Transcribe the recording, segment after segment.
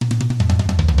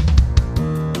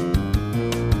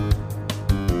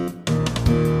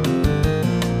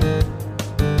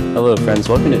Hello, friends.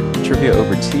 Welcome to Trivia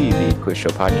Over Tea, the quiz show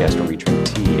podcast where we drink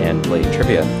tea and play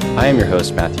trivia. I am your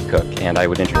host, Matthew Cook, and I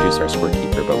would introduce our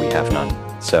scorekeeper, but we have none.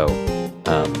 So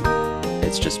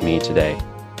it's just me today.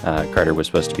 Carter was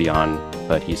supposed to be on,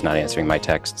 but he's not answering my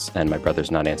texts, and my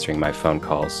brother's not answering my phone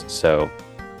calls. So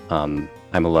I'm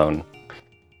alone,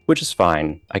 which is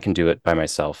fine. I can do it by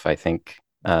myself, I think.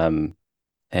 And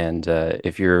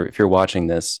if you're watching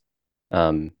this,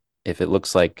 if it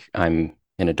looks like I'm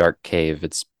in a dark cave,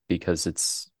 it's because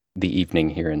it's the evening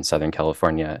here in Southern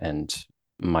California, and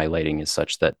my lighting is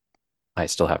such that I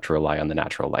still have to rely on the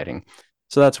natural lighting.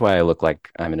 So that's why I look like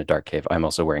I'm in a dark cave. I'm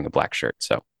also wearing a black shirt,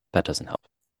 so that doesn't help.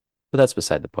 But that's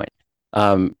beside the point.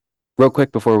 Real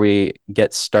quick before we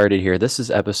get started here, this is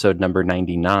episode number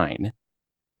 99.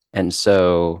 And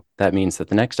so that means that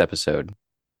the next episode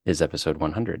is episode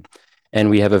 100. And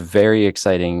we have a very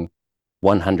exciting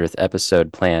 100th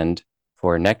episode planned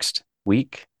for next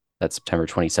week. That's September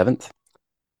 27th.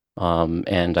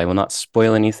 And I will not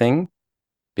spoil anything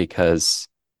because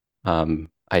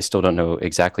I still don't know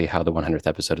exactly how the 100th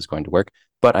episode is going to work,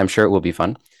 but I'm sure it will be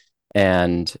fun.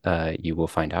 And you will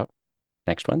find out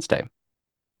next Wednesday.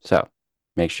 So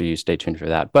make sure you stay tuned for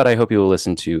that. But I hope you will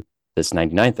listen to this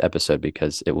 99th episode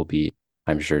because it will be,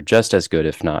 I'm sure, just as good,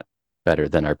 if not better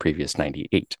than our previous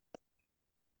 98.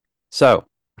 So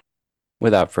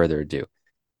without further ado,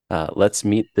 let's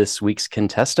meet this week's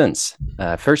contestants.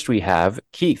 First, we have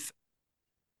Keith.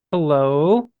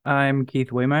 Hello, I'm Keith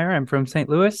Waymeyer. I'm from St.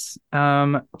 Louis.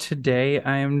 Today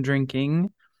I am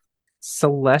drinking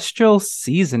Celestial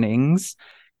Seasonings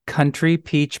Country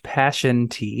Peach Passion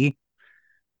Tea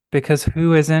because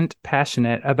who isn't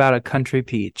passionate about a country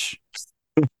peach?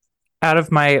 Out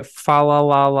of my Fa La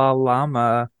La La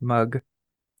Llama mug.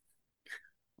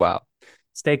 Wow.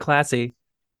 Stay classy.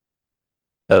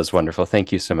 That was wonderful.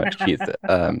 Thank you so much, Keith.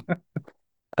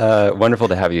 Wonderful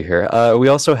to have you here. We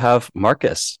also have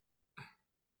Marcus.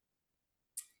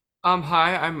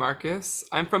 Hi, I'm Marcus.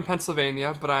 I'm from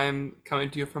Pennsylvania, but I'm coming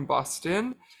to you from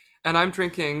Boston, and I'm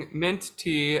drinking mint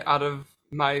tea out of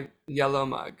my yellow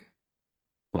mug.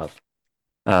 Love.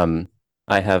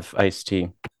 I have iced tea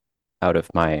out of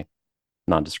my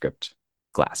nondescript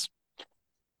glass.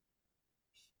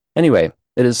 Anyway,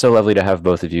 it is so lovely to have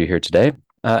both of you here today.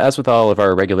 As with all of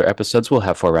our regular episodes, we'll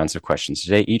have 4 rounds of questions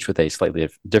today, each with a slightly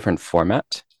different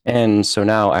format. And so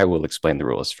now I will explain the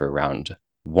rules for round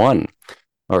 1,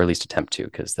 or at least attempt to,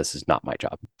 because this is not my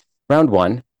job. Round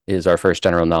 1 is our first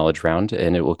general knowledge round,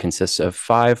 and it will consist of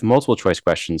 5 multiple choice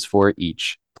questions for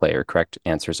each player. Correct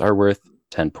answers are worth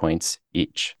 10 points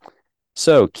each.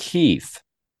 So, Keith,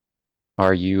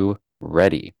 are you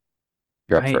ready?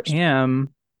 You're up first. I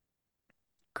am.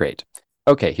 Great.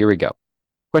 Okay, here we go.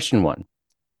 Question 1.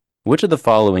 Which of the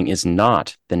following is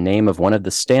not the name of one of the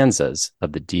stanzas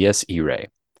of the Dies Irae?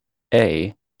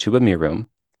 A. Tuba Mirum,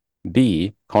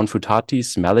 B.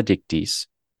 Confutatis Maledictis,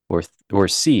 or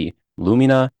C.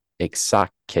 Lumina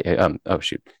Excacatum.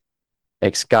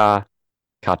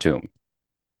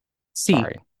 C.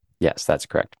 Sorry. Yes, that's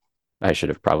correct. I should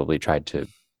have probably tried to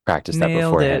practice that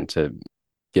Nailed beforehand it. to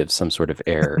give some sort of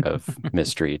air of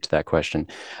mystery to that question.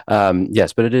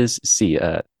 Yes, but it is C.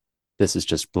 This is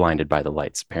just blinded by the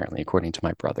lights, apparently, according to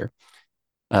my brother.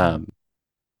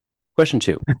 Question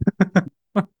 2.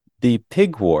 The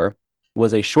Pig War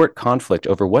was a short conflict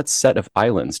over what set of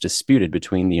islands disputed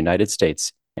between the United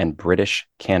States and British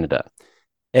Canada?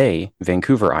 A.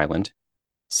 Vancouver Island,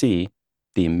 C.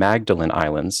 the Magdalen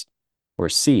Islands, or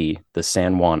C. the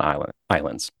San Juan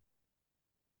Islands?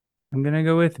 I'm going to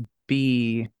go with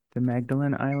B, the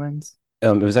Magdalen Islands.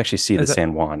 It was actually C. the Is it-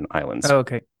 San Juan Islands. Oh,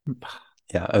 okay.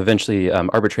 Yeah, eventually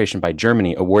arbitration by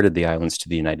Germany awarded the islands to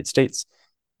the United States,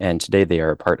 and today they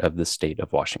are a part of the state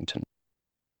of Washington.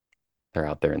 They're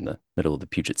out there in the middle of the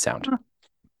Puget Sound. Huh.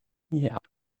 Yeah.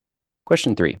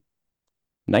 Question 3.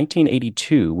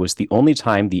 1982 was the only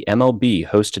time the MLB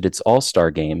hosted its All-Star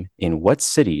game in what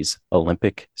city's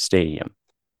Olympic Stadium?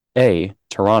 A.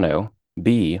 Toronto,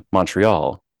 B.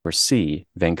 Montreal, or C.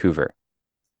 Vancouver?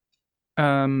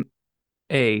 A.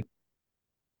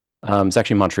 It's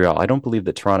actually Montreal. I don't believe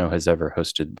that Toronto has ever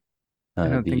hosted I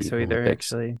don't think the so either,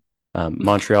 Olympics. actually.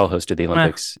 Montreal hosted the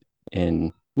Olympics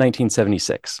in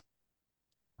 1976.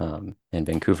 And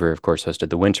Vancouver, of course,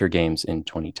 hosted the Winter Games in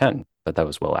 2010, but that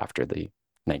was well after the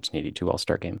 1982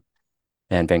 All-Star Game.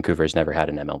 And Vancouver's never had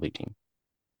an MLB team.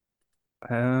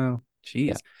 Oh, geez.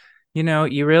 Yeah. You know,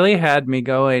 you really had me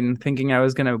going thinking I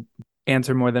was going to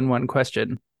answer more than one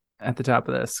question at the top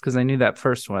of this because I knew that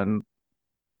first one.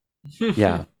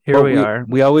 Yeah. Here Well, we are.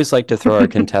 We always like to throw our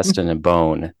contestant a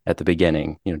bone at the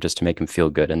beginning, just to make them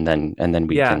feel good, and then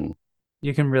we Yeah. can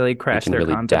You can really crash their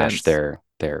really confidence. dash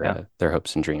their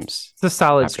hopes and dreams. It's a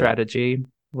solid After that. strategy.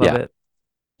 Love it.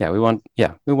 Yeah, we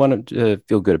want to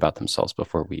feel good about themselves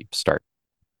before we start,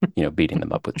 beating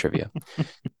them up with trivia.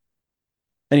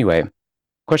 Anyway,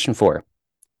 question 4.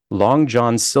 Long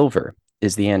John Silver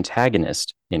is the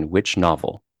antagonist in which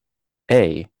novel?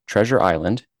 A. Treasure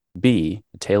Island, B.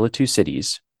 A Tale of Two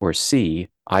Cities, or C.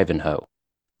 Ivanhoe?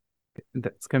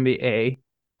 That's going to be A.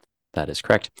 That is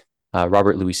correct.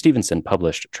 Robert Louis Stevenson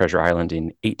published Treasure Island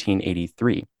in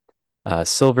 1883.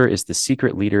 Silver is the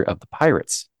secret leader of the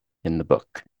pirates in the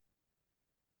book.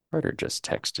 Carter just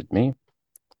texted me.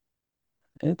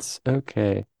 It's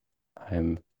okay.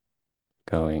 I'm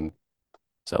going.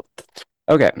 So,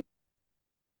 okay.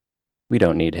 We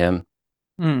don't need him.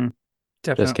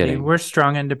 Definitely. kidding. We're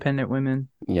strong, independent women.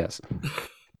 Yes.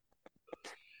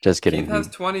 Just kidding. Keith has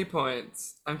 20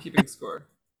 points. I'm keeping score.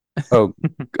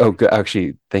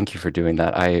 Actually, thank you for doing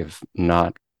that. I have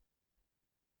not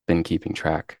been keeping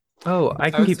track. Oh, I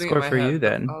can was keep doing it score in my for you head,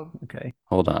 then. but Okay.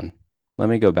 Hold on. Let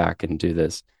me go back and do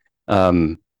this.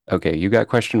 Okay, you got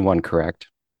question 1 correct,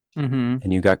 and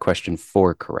you got question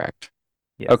 4 correct.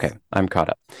 Yes. Okay, I'm caught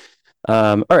up.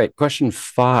 All right, question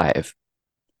 5.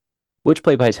 Which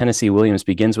play by Tennessee Williams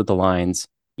begins with the lines,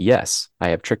 "Yes, I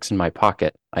have tricks in my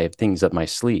pocket, I have things up my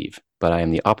sleeve, but I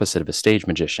am the opposite of a stage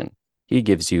magician. He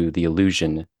gives you the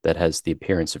illusion that has the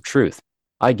appearance of truth.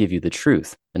 I give you the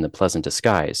truth in the pleasant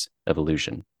disguise of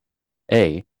illusion."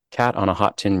 A. Cat on a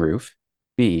Hot Tin Roof,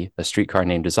 B. A Streetcar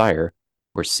Named Desire,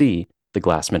 or C. The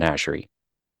Glass Menagerie?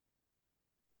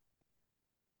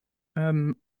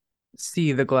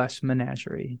 C. The Glass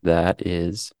Menagerie. That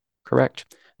is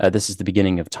correct. This is the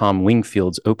beginning of Tom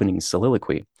Wingfield's opening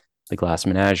soliloquy. The Glass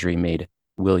Menagerie made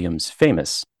Williams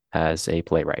famous as a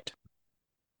playwright.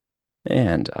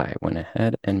 And I went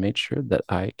ahead and made sure that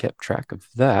I kept track of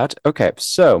that. Okay,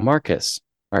 so Marcus,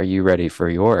 are you ready for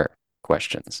your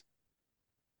questions?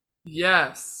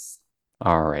 Yes.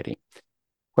 Alrighty.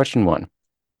 Question 1.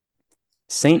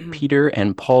 St. Peter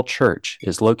and Paul Church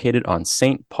is located on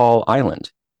St. Paul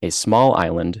Island, a small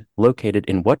island located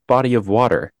in what body of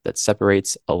water that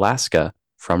separates Alaska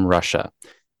from Russia?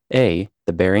 A.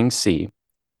 The Bering Sea,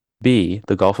 B.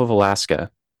 The Gulf of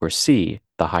Alaska, or C.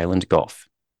 The Highland Gulf?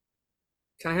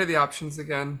 Can I hear the options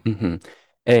again?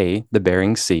 A. The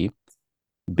Bering Sea,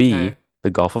 B. Okay. The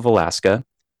Gulf of Alaska,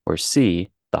 or C.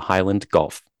 The Highland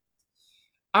Gulf?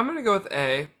 I'm going to go with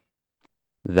A.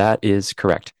 That is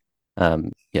correct.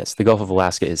 Yes, the Gulf of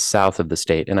Alaska is south of the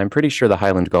state, and I'm pretty sure the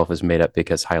Highland Gulf is made up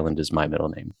because Highland is my middle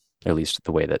name, at least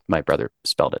the way that my brother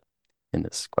spelled it in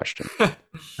this question.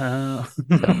 Oh.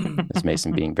 That's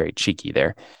Mason being very cheeky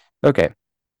there. Okay,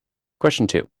 question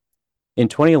 2. In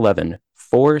 2011,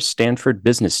 4 Stanford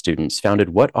business students founded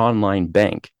what online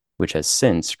bank, which has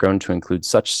since grown to include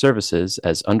such services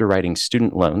as underwriting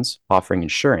student loans, offering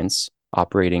insurance,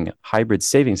 operating hybrid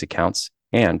savings accounts,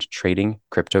 and trading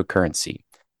cryptocurrency?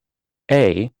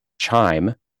 A.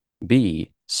 Chime,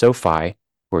 B. SoFi,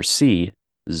 or C.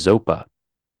 Zopa?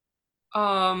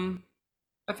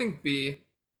 I think B.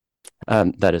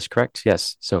 That is correct.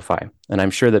 Yes, SoFi. And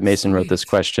I'm sure that Mason wrote this Sweet.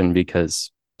 question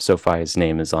because SoFi's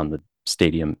name is on the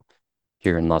stadium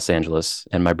here in Los Angeles,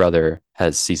 and my brother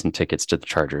has season tickets to the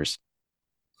Chargers.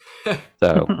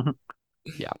 So,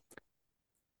 yeah.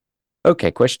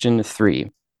 Okay, question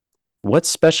 3. What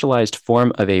specialized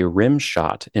form of a rim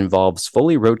shot involves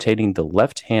fully rotating the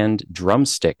left-hand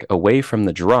drumstick away from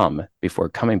the drum before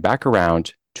coming back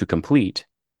around to complete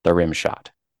the rim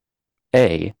shot?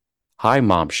 A. High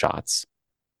mom shots,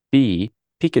 B.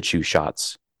 Pikachu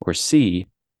shots, or C.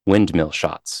 Windmill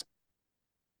shots?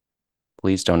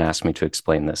 Please don't ask me to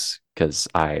explain this because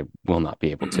I will not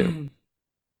be able to.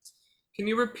 Can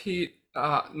you repeat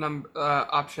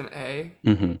option A?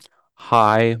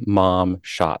 High mom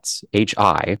shots.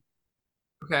 H-I,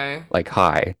 Okay. like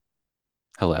hi,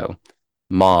 hello.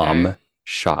 Mom Okay.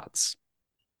 shots.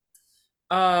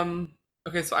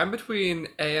 Okay, so I'm between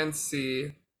A and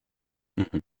C.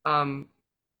 Mhm.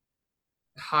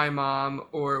 High Mom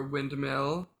or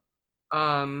Windmill.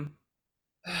 I'm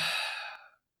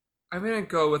gonna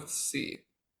go with C.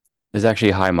 It's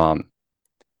actually hi mom.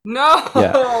 No!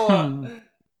 Yeah.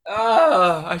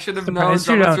 I should have known. Surprised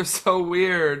you Drummers don't- are so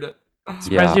weird.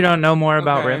 Surprised you don't know more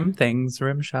about Okay. rim things,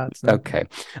 rim shots. Okay.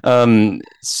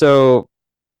 So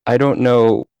I don't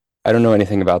know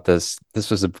anything about this. This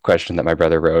was a question that my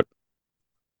brother wrote,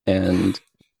 and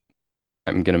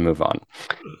I'm gonna move on.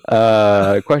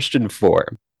 Question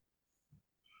 4.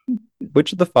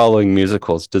 Which of the following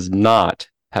musicals does not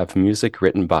have music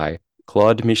written by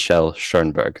Claude Michel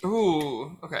Schoenberg?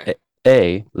 Ooh, okay.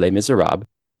 A. Les Miserables,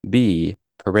 B.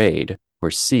 Parade, or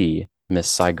C. Miss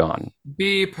Saigon.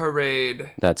 B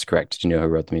Parade. That's correct. Do you know who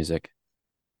wrote the music?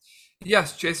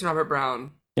 Yes, Jason Robert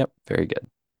Brown. Yep, very good.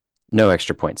 No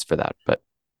extra points for that, but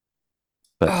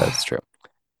that's true.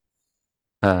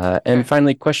 And Okay.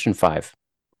 finally, question 5.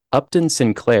 Upton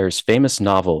Sinclair's famous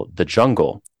novel, The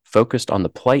Jungle, focused on the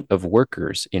plight of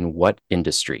workers in what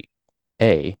industry?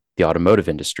 A, the automotive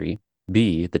industry,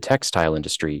 B, the textile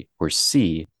industry, or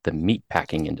C, the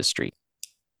meatpacking industry?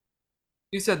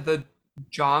 You said the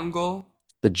jungle?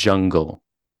 The jungle,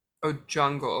 Oh,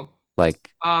 jungle.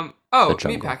 like Oh, the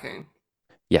jungle. meatpacking.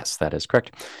 Yes, that is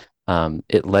correct.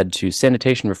 It led to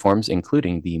sanitation reforms,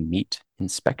 including the Meat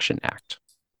Inspection Act.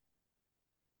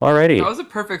 Alrighty. That was a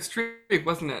perfect streak,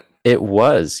 wasn't it? It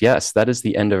was, yes. That is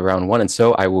the end of round 1. And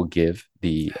so I will give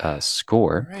the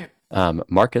score. All right.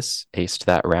 Marcus aced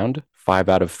that round, 5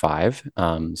 out of 5.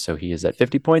 So he is at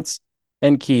 50 points.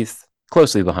 And Keith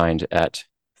closely behind at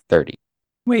 30.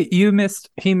 Wait, he missed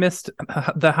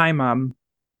the Hi Mom.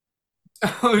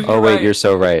 Oh, wait, right. you're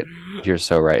so right. You're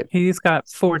so right. He's got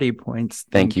 40 points.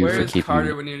 Thank you Where for is keeping Carter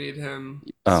me. when you need him?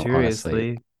 Oh, Seriously.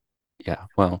 honestly. Yeah,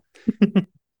 well,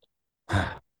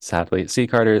 sadly. See,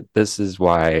 Carter, this is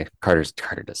why Carter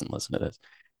doesn't listen to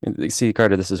this. See,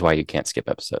 Carter, this is why you can't skip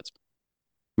episodes.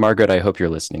 Margaret, I hope you're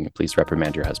listening. Please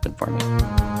reprimand your husband for me.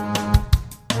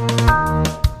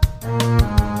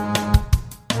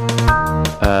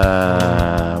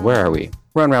 Where are we?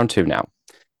 We're on round 2 now.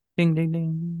 Ding, ding,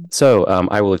 ding. So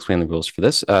I will explain the rules for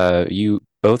this. You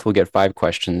both will get 5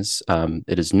 questions.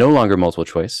 It is no longer multiple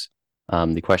choice.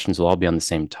 The questions will all be on the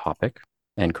same topic,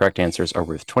 and correct answers are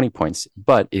worth 20 points.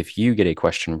 But if you get a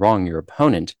question wrong, your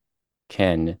opponent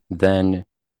can then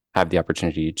have the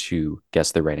opportunity to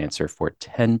guess the right answer for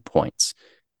 10 points.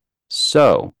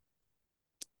 So,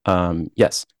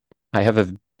 yes, I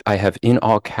have in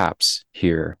all caps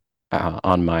here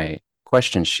on my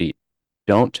question sheet,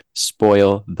 don't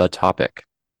spoil the topic.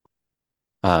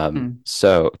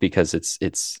 So because it's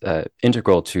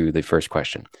integral to the first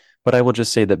question. But I will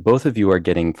just say that both of you are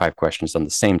getting 5 questions on the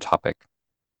same topic.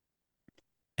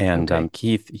 And Okay.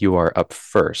 Keith, you are up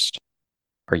first.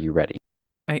 Are you ready?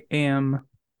 I am.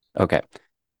 Okay.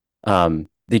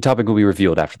 The topic will be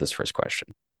revealed after this first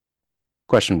question.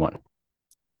 Question 1.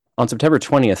 On September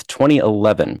 20th,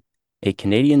 2011, a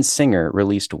Canadian singer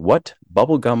released what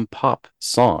bubblegum pop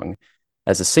song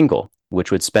as a single,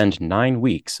 which would spend 9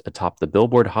 weeks atop the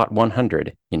Billboard Hot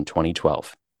 100 in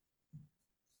 2012?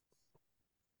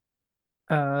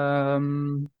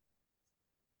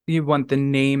 You want the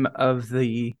name of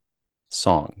the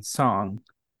Song.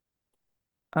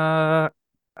 Oh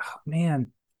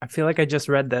man, I feel like I just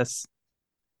read this.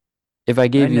 If I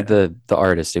gave you know. the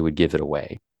artist, it would give it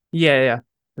away. Yeah,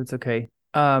 that's okay.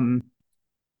 I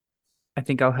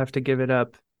think I'll have to give it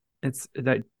up. It's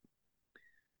that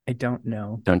I don't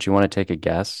know. Don't you want to take a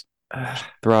guess?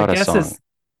 Throw out a song. Is,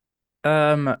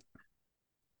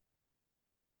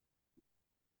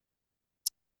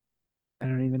 I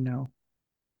don't even know.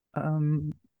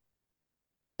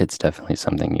 It's definitely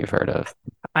something you've heard of.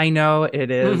 I know it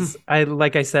is.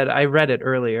 Like I said, I read it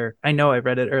earlier. I know I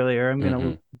read it earlier. I'm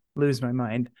gonna lose my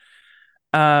mind.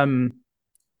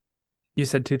 You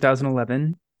said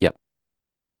 2011. Yep.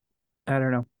 I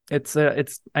don't know. It's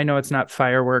I know it's not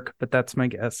Firework, but that's my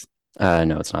guess.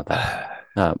 No, it's not that.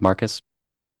 Marcus?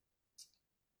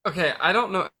 Okay, I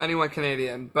don't know anyone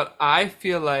Canadian, but I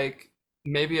feel like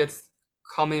maybe it's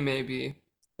Call Me Maybe.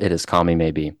 It is Call Me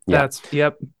Maybe. Yeah.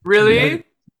 Yep. Really?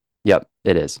 Yep,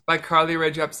 it is. By Carly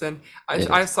Rae Jepsen.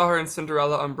 I saw her in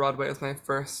Cinderella on Broadway. It was my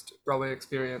first Broadway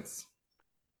experience.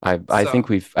 I think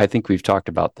we've talked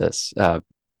about this. I'll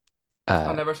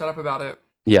never shut up about it.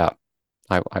 Yeah,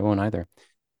 I won't either.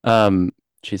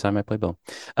 She's on my playbill.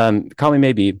 Call Me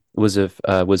Maybe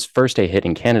was first a hit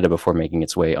in Canada before making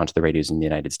its way onto the radios in the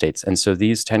United States. And so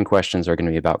these 10 questions are going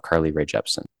to be about Carly Rae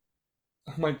Jepsen.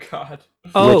 Oh my God.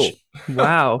 Oh,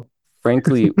 wow.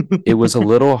 Frankly, it was a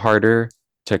little harder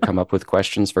to come up with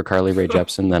questions for Carly Rae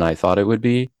Jepsen than I thought it would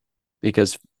be,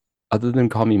 because other than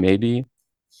Call Me Maybe,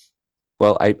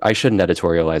 well, I shouldn't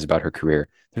editorialize about her career.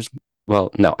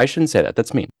 No, I shouldn't say that.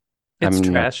 That's mean. It's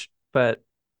trash, but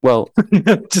well,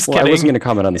 just kidding. I wasn't going to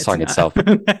comment on the song itself.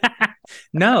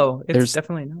 No, it's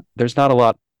definitely not. There's not a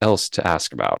lot else to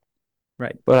ask about.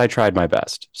 Right. But I tried my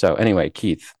best. So anyway,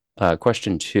 Keith,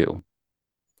 question 2.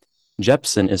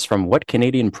 Jepsen is from what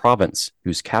Canadian province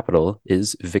whose capital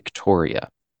is Victoria?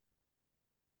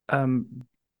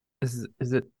 Is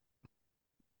it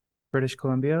British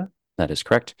Columbia? That is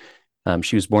correct.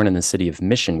 She was born in the city of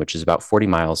Mission, which is about 40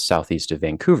 miles southeast of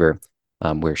Vancouver,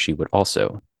 where she would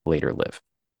also later live.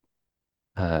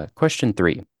 Question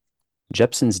 3.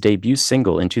 Jepsen's debut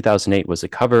single in 2008 was a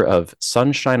cover of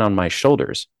Sunshine on My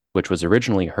Shoulders, which was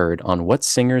originally heard on what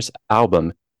singer's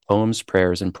album, Poems,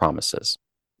 Prayers, and Promises?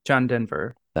 John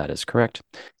Denver. That is correct.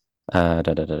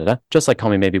 Just like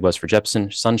Call Me Maybe was for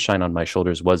Jepsen, Sunshine on My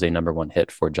Shoulders was a #1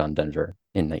 hit for John Denver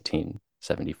in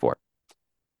 1974.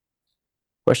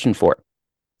 Question 4.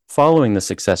 Following the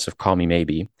success of Call Me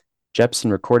Maybe,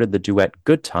 Jepsen recorded the duet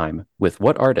Good Time with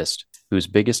what artist whose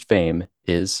biggest fame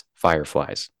is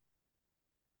Fireflies?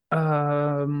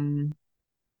 I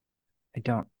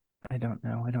don't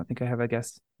know. I don't think I have a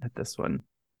guess at this one.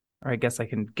 Or I guess I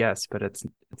can guess, but it's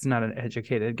not an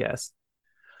educated guess.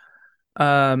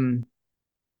 Demi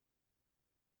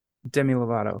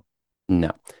Lovato.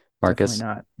 No. Marcus?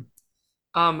 Definitely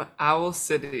not. Owl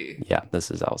City. Yeah, this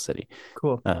is Owl City.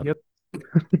 Cool. Yep.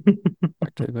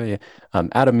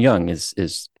 Adam Young is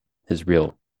his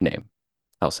real name.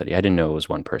 Owl City. I didn't know it was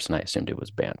one person. I assumed it was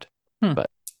a band, but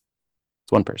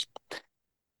it's one person.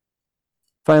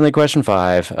 Finally, question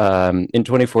 5. In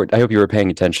 2014, I hope you were paying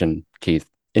attention, Keith.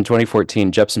 In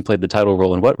 2014, Jepsen played the title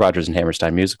role in what Rodgers and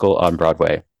Hammerstein musical on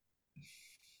Broadway?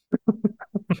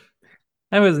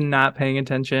 I was not paying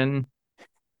attention.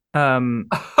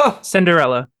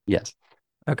 Cinderella. Yes.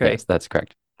 Okay. Yes, that's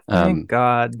correct. Thank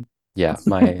God. Yeah,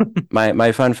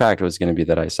 my fun fact was going to be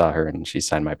that I saw her and she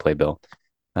signed my playbill.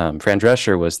 Fran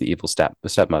Drescher was the evil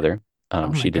stepmother.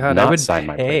 She did not sign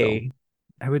my playbill.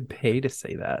 I would pay to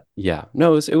say that. Yeah,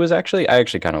 no, it was actually, I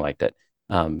actually kind of liked it.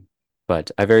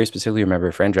 But I very specifically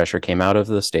remember Fran Drescher came out of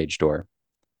the stage door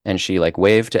and she like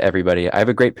waved to everybody. I have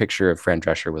a great picture of Fran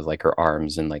Drescher with like her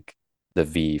arms in like the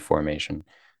V formation.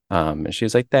 And she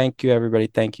was like, "Thank you, everybody.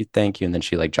 Thank you. Thank you." And then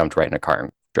she like jumped right in a car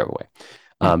and drove away.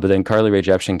 But then Carly Rae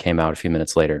Jepsen came out a few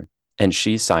minutes later and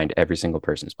she signed every single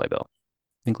person's playbill,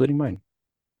 including mine.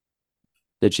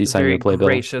 Did she sign your playbill?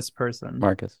 Gracious person.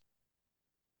 Marcus?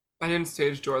 I didn't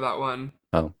stage door that one.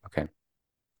 Oh, okay.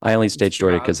 I only stage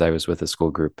doored it because I was with a school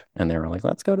group and they were like,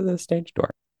 "Let's go to the stage door."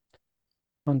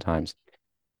 Fun times.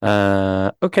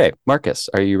 Okay, Marcus,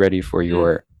 are you ready for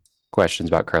your questions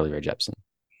about Carly Rae Jepsen?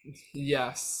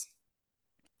 Yes.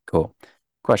 Cool.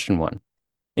 Question 1.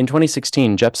 In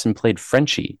 2016, Jepsen played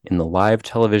Frenchie in the live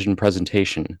television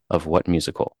presentation of what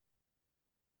musical?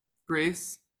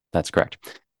 Grease. That's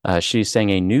correct. She sang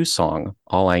a new song,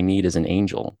 All I Need Is an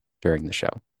Angel, during the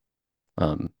show.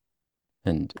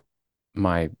 And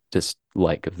my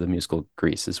dislike of the musical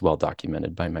Grease is well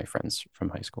documented by my friends from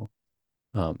high school.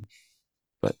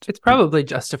 But it's probably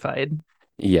justified.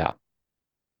 Yeah.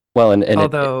 Well, and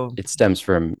although it stems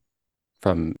from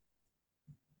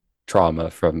trauma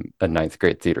from a 9th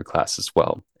grade theater class as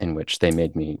well, in which they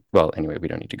made me, well, anyway, we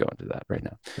don't need to go into that right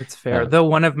now. It's fair. Though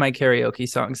one of my karaoke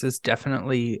songs is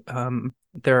definitely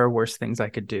There Are Worse Things I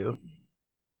Could Do.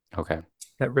 Okay.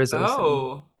 That Rizzo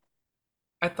sang.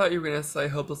 I thought you were going to say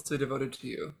Hopelessly Devoted to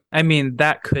You. I mean,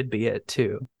 that could be it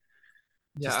too.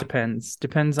 Yeah. Just depends.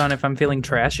 Depends on if I'm feeling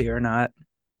trashy or not.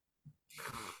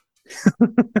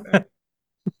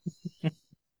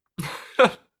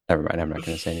 Never mind. I'm not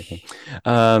going to say anything.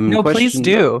 No, please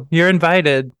do. You're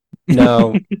invited.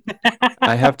 No,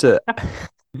 I have to.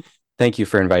 Thank you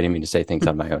for inviting me to say things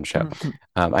on my own show.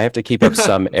 I have to keep up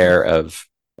some air of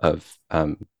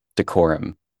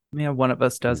decorum. Yeah, one of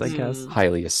us does, I guess.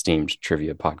 Highly esteemed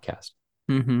trivia podcast.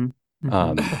 Mm-hmm.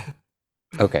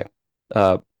 Okay.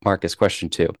 Marcus, question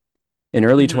 2. In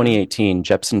early 2018,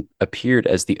 Jepsen appeared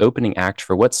as the opening act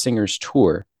for what singer's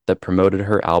tour that promoted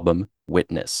her album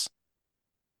Witness?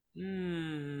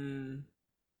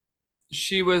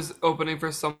 She was opening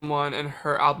for someone and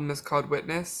her album is called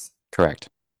Witness? Correct.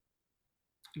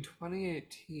 In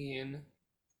 2018.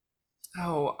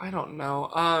 Oh, I don't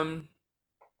know.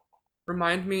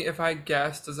 Remind me, if I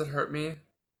guess, does it hurt me?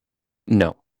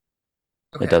 No.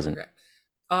 Okay, it doesn't. Okay.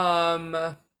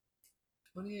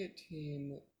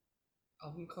 2018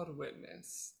 album called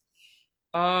Witness.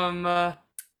 I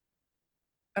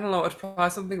don't know, it's probably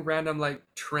something random like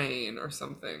Train or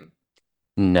something.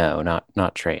 No,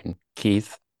 not Train.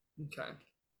 Keith? Okay.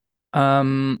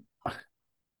 I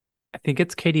think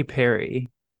it's Katy Perry.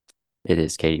 It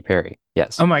is Katy Perry.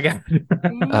 Yes. Oh my God.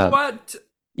 What?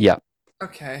 Yeah.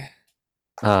 Okay.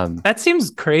 That seems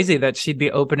crazy that she'd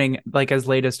be opening like as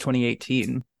late as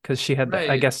 2018 because she had,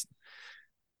 I guess,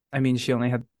 I mean, she only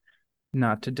had,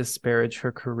 not to disparage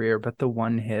her career, but the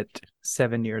one hit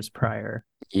 7 years prior.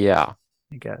 Yeah.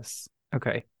 I guess.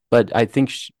 Okay. But I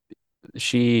think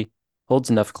she holds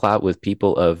enough clout with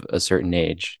people of a certain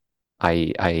age,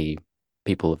 I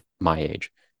people of my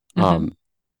age,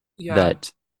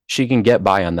 that she can get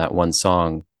by on that one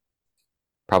song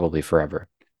probably forever.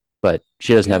 But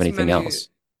she doesn't have anything else.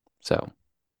 So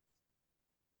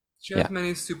She Yeah. has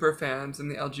many super fans in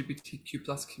the LGBTQ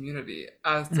plus community,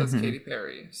 as does Mhm. Katy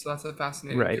Perry. So that's a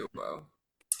fascinating Right. duo.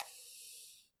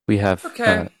 We have,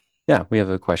 Okay. yeah, we have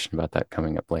a question about that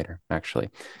coming up later, actually.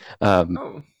 Um,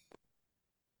 Oh.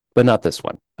 but not this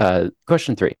one.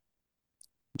 Question 3.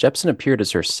 Jepsen appeared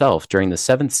as herself during the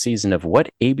 7th season of what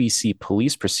ABC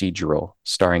police procedural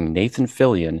starring Nathan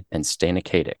Fillion and Stana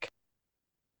Katic?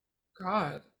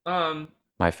 God.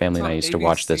 My family It's and I on used to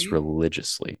watch this ABC.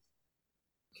 religiously.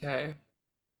 Okay.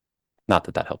 Not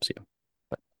that that helps you,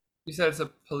 but You said it's a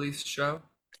police show?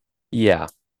 yeah.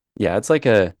 Yeah, it's like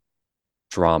a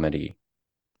dramedy,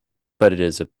 but it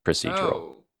is a procedural.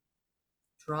 Oh.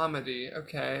 Dramedy.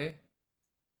 Okay.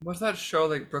 What's that show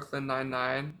like Brooklyn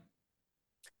Nine-Nine?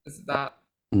 Is it that?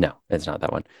 No, it's not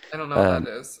that one. I don't know what Um,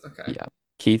 that is. Okay. yeah.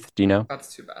 Keith, do you know?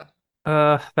 That's too bad.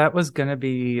 That was gonna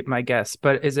be my guess,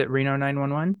 but is it Reno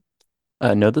 911?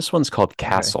 No, this one's called Okay.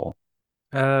 Castle.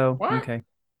 Oh, What? okay.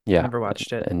 Yeah, Never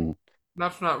watched it. and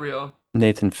That's not real.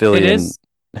 Nathan It Fillion. is.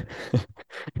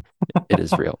 It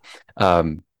is real,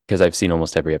 because I've seen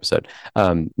almost every episode.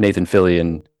 Nathan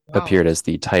Fillion Wow. appeared as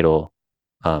the title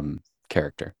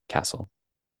character, Castle,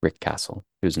 Rick Castle,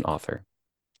 who's an author,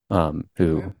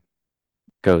 who Okay.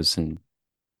 goes and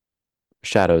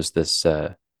shadows this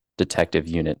detective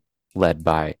unit led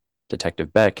by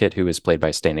Detective Beckett, who is played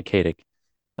by Stana Katic.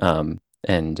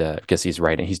 And because he's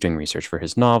doing research for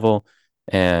his novel,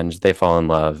 and they fall in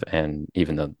love. And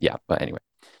even though, yeah, but anyway,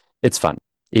 it's fun.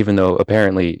 Even though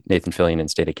apparently Nathan Fillion and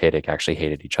Stana Katic actually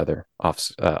hated each other off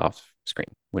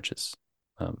screen, which is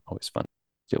always fun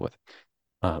to deal with.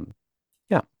 Um,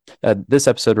 yeah. This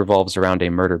episode revolves around a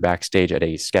murder backstage at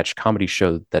a sketch comedy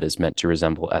show that is meant to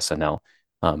resemble SNL.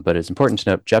 But it's important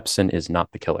to note Jepsen is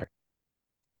not the killer.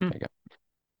 There you go.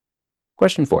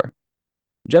 Question 4.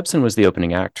 Jepsen was the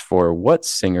opening act for what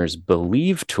singer's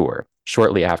Believe tour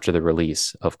shortly after the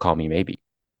release of Call Me Maybe?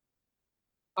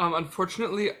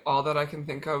 Unfortunately, all that I can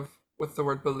think of with the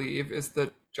word believe is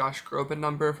the Josh Groban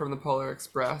number from the Polar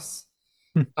Express.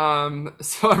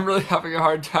 So I'm really having a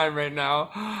hard time right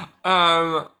now.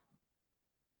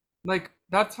 Like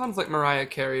that sounds like Mariah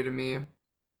Carey to me.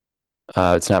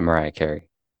 It's not Mariah Carey.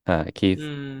 Keith?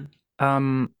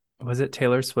 Hmm. Was it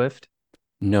Taylor Swift?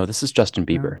 No, this is Justin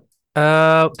No. Bieber.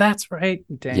 Oh, that's right.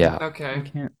 Dang. Yeah. I Okay.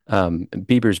 can't.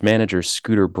 Bieber's manager,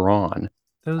 Scooter Braun,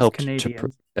 Those helped to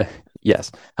Canadians.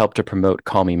 yes, helped to promote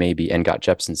Call Me Maybe and got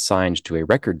Jepsen signed to a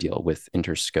record deal with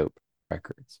Interscope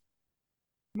Records.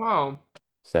 Wow.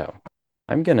 So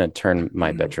I'm gonna turn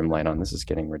my bedroom light on. This is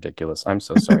getting ridiculous. I'm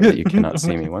so sorry that you cannot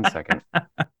see me. 1 second.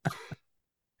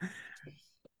 Is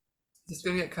this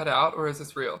gonna get cut out or is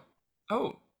this real?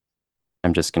 Oh.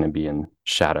 I'm just gonna be in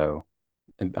shadow.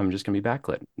 I'm just gonna be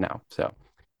backlit now. So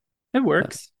It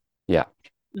works. yeah,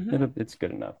 Mhm. it's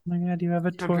good enough. Oh my God, you have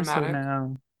a Kind of torso dramatic.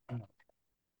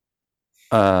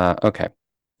 now. Okay.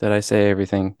 Did I say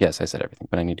everything? Yes, I said everything,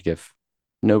 but I need to give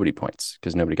nobody points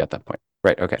because nobody got that point.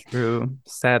 Right. Okay. True.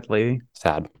 Sadly.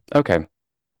 Sad. Okay.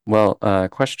 Well,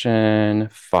 question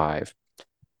 5.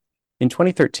 In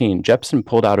 2013, Jepsen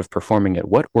pulled out of performing at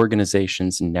what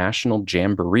organization's national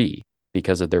jamboree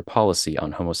because of their policy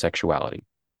on homosexuality?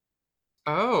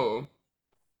 Oh.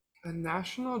 A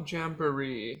national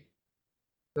jamboree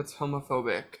that's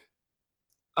homophobic.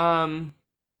 Um.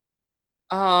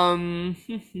 Um.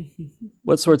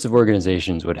 What sorts of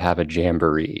organizations would have a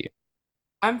jamboree?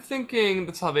 I'm thinking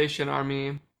the Salvation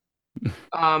Army.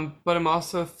 But I'm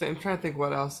also I'm trying to think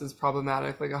what else is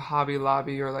problematic, like a Hobby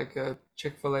Lobby or like a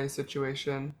Chick-fil-A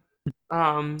situation.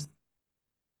 Um,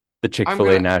 The I'm Chick-fil-A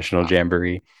gonna National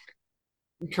Jamboree.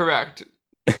 correct.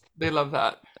 They love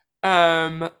that.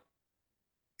 Um,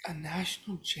 a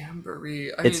national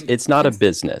jamboree. I mean, It's not a it's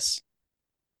business.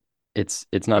 It's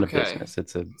not a okay. business.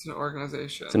 It's It's an an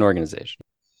organization. organization.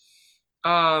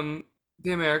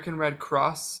 The American Red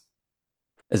Cross.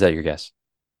 Is that your guess?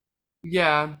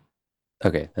 Yeah.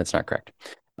 Okay, that's not correct.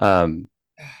 Um,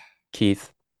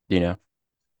 Keith, do you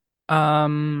know?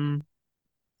 Um,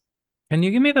 can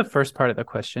you give me the first part of the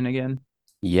question again?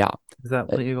 Yeah. Is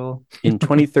that Uh, legal? In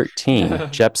 2013,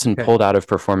 Jepsen Okay. pulled out of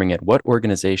performing at what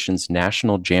organization's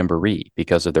national jamboree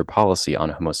because of their policy on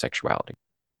homosexuality?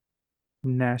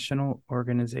 National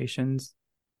organizations.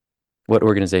 What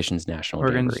organization's national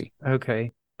Organs. jamboree?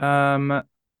 Okay.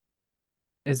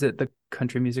 Is it the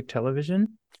Country Music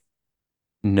Television?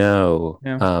 No.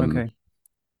 No. Okay.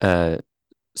 Uh,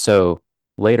 so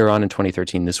later on in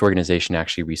 2013, this organization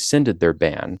actually rescinded their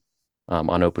ban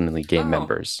on openly gay Oh,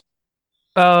 members.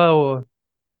 Oh,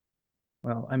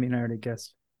 well, I mean, I already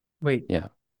guessed. Wait. Yeah.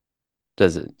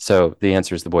 Does it? So the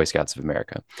answer is the Boy Scouts of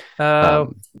America. Oh,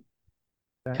 Um,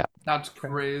 that yeah. that's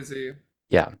track. crazy.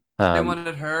 Yeah. They Um,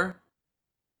 wanted her.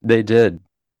 they did,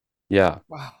 yeah.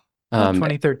 Wow. Oh, Um,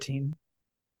 2013.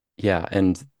 yeah,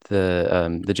 and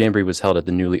the Jamboree was held at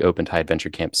the newly opened High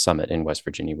Adventure Camp Summit in West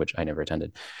Virginia, which I never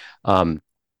attended. Um,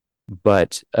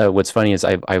 but what's funny is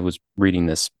I was reading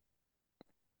this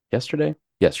yesterday,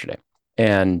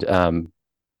 and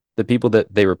the people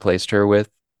that they replaced her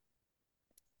with,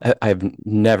 I've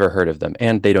never heard of them,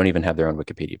 and they don't even have their own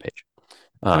Wikipedia page.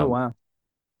 Oh, Um, wow.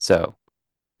 so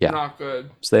yeah, Not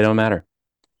good. so they don't matter.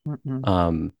 Mm-mm.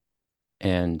 Um,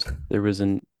 and there was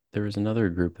another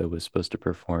group that was supposed to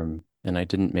perform, and I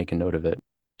didn't make a note of it.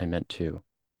 I meant to,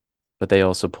 but they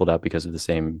also pulled out because of the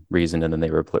same reason, and then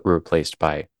they were replaced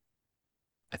by,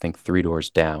 I think, Three Doors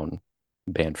Down,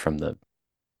 band from the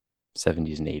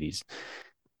 70s and 80s.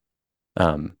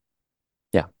 Um,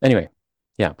 yeah. Anyway,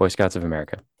 yeah, Boy Scouts of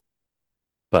America,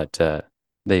 but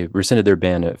they rescinded their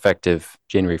ban effective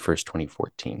January 1st,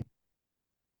 2014.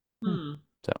 Hmm.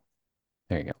 So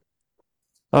there you go.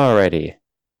 Alrighty.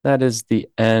 That is the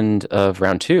end of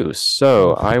round two.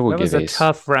 So Oof, I will that was give a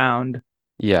tough round.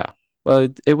 yeah. Well,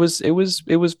 it was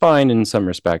fine in some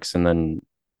respects, and then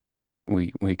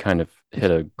we kind of hit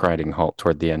a grinding halt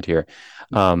toward the end here.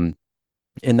 Um,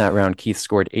 in that round, Keith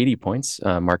scored 80 points.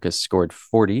 Marcus scored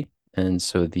 40, and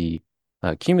so the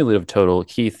cumulative total,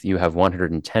 Keith, you have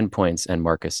 110 points, and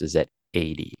Marcus is at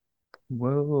 80.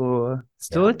 Whoa.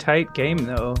 Still Yeah. a tight game,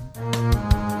 though.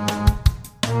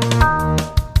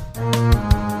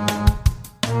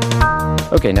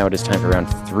 Okay, now it is time for round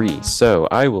three. So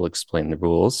I will explain the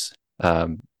rules.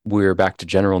 We're back to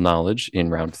general knowledge in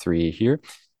round three here.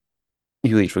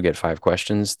 You each will get 5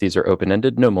 questions. These are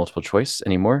open-ended, no multiple choice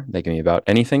anymore. They can be about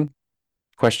anything.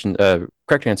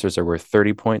 Correct answers are worth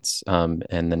 30 points. And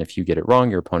then if you get it wrong,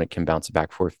 your opponent can bounce it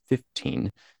back for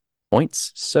 15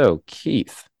 points. So,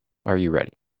 Keith, are you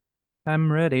ready?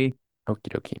 I'm ready. Okie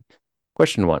dokie.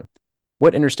 Question 1.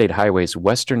 What interstate highway's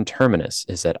western terminus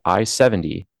is at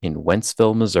I-70 in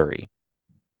Wentzville, Missouri?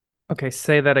 Okay,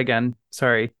 say that again.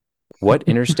 Sorry. What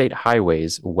interstate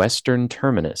highway's western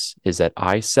terminus is at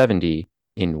I-70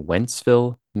 in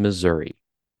Wentzville, Missouri?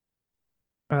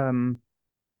 Um,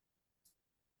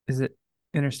 is it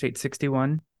Interstate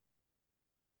 61?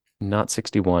 Not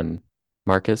 61.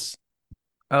 Marcus,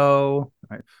 Oh,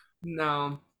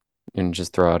 No. and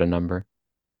just throw out a number.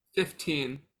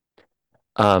 15.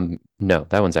 No,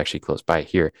 that one's actually close by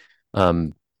here.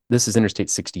 This is Interstate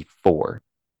 64.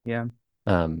 yeah.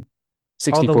 Um,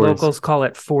 All the 64 is, locals call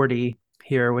it 40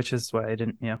 here, which is why I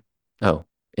didn't. Yeah. oh,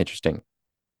 interesting.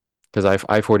 Because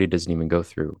I-40 doesn't even go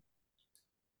through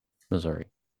Missouri.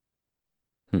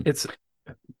 It's,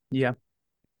 yeah.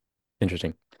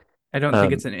 Interesting. I don't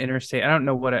think it's Um, an interstate. I don't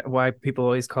know why people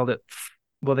always called it.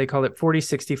 Well, they call it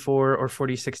 4064 or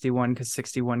 4061 because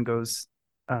 61 goes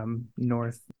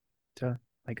north to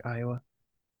like Iowa.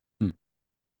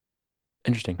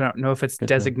 Interesting. I don't know if it's Good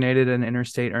to know. designated an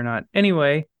interstate or not.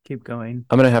 Anyway, keep going.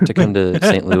 I'm gonna have to come to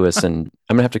St. Louis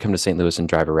and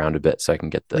drive around a bit so I can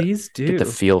get the Please do.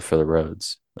 feel for the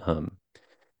roads.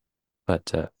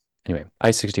 But anyway,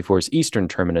 I-64's eastern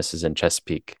terminus is in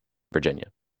Chesapeake, Virginia.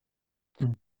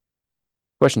 Mm.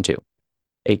 Question 2.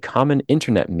 A common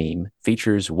internet meme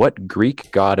features what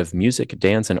Greek god of music,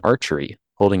 dance, and archery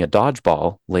holding a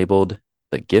dodgeball labeled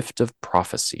the gift of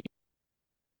prophecy?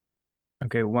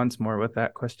 Okay, once more with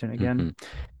that question again. Mhm.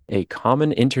 A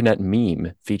common internet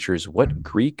meme features what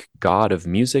Greek god of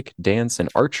music, dance, and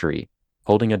archery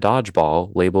holding a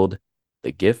dodgeball labeled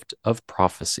the gift of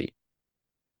prophecy?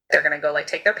 They're gonna go like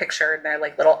take their picture in their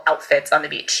like little outfits on the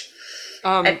beach.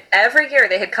 Um, And every year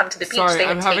they had come to the beach, sorry, they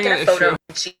I'm had having taken an a photo. issue.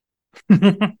 And she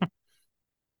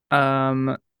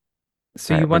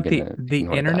So All you right, we're want the gonna the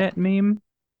ignore that. internet meme?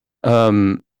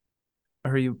 Um,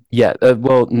 Or are you yeah,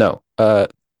 well, no.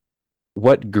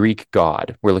 What Greek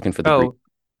god? We're looking for the Greek.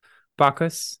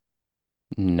 Bacchus?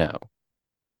 No.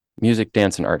 Music,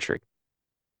 dance, and archery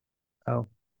Oh,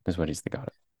 is what he's the god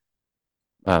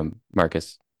of.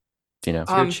 Marcus, do you know?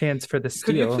 it's your Um, chance for the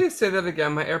Could you steal. please say that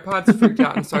again? My AirPods freaked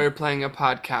out and started playing a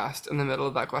podcast in the middle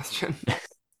of that question.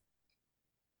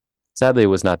 Sadly, it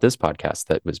was not this podcast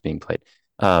that was being played.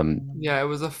 Yeah, it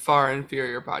was a far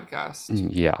inferior podcast.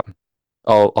 Yeah,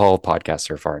 all podcasts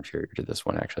are far inferior to this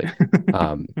one, actually.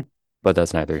 But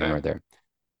that's neither here Okay. nor there.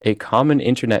 A common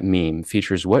internet meme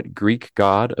features what Greek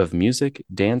god of music,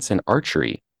 dance, and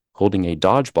archery holding a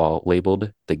dodgeball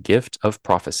labeled the gift of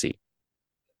prophecy?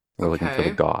 We're looking for the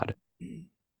Okay. god.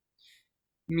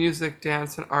 Music,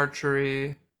 dance, and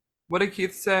archery. What did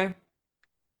Keith say?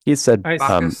 He said I s-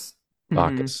 Bacchus. Mhm.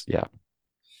 Bacchus. Yeah.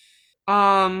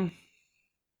 Um,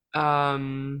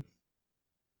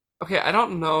 okay, I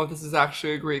don't know if this is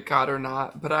actually a Greek god or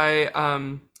not, but I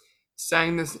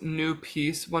sang this new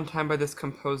piece one time by this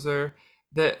composer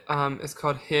that is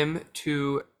called Hymn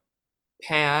to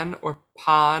Pan or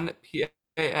Pan,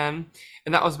 Pan,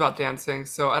 and that was about dancing.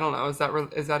 So I don't know. Is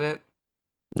that it?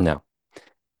 No.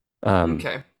 Um,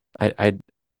 Okay. I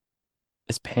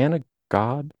is Pan a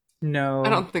god? I No.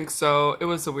 don't think so. It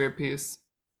was a weird piece,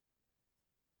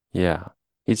 Yeah.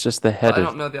 He's just the but head I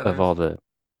don't know the of others. all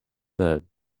the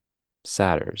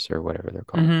satyrs or whatever they're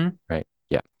called, Mm-hmm. right?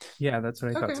 Yeah. Yeah, that's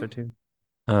what I thought Okay. so too.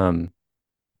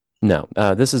 No.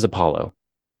 This is Apollo.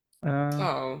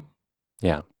 Oh.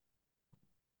 Yeah.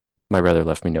 My brother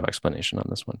left me no explanation on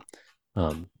this one.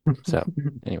 So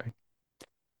anyway,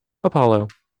 Apollo.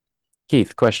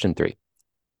 Keith, question 3.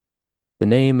 The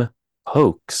name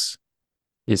Hoax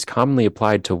is commonly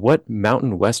applied to what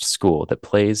Mountain West school that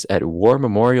plays at War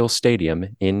Memorial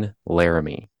Stadium in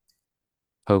Laramie?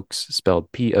 Hoax spelled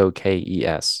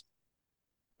Pokes.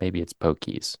 Maybe it's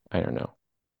Pokies. I don't know.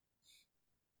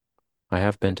 I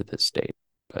have been to this state,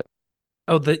 but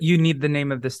Oh, you need the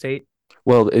name of the state?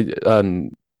 well,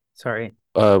 Sorry.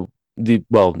 the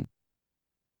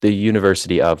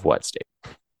university of what state?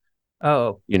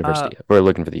 Oh, University. We're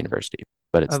looking for the university,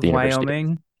 but it's of the University.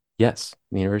 Wyoming. Yes,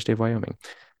 the University of Wyoming.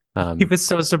 He was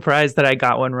so surprised that I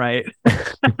got one right.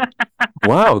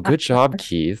 Wow, good job,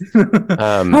 Keith.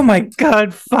 Oh my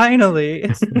God, finally.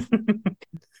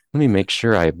 Let me make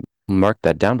sure I mark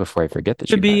that down before I forget that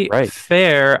To you be got it right.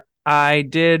 fair, I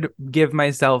did give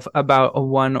myself about a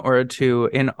 1 or a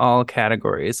 2 in all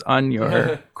categories on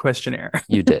your questionnaire.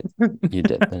 You did. You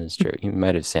did. That is true. You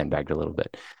might have sandbagged a little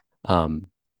bit.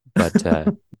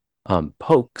 But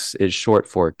pokes is short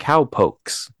for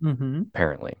cowpokes, Mm-hmm.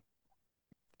 apparently.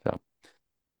 So,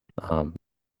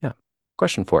 yeah.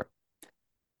 Question 4.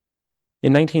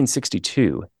 In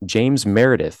 1962, James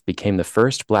Meredith became the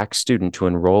first Black student to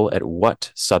enroll at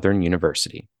what Southern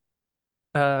university?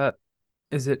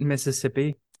 Is it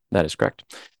Mississippi? That is correct.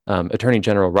 Attorney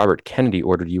General Robert Kennedy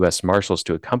ordered U.S. Marshals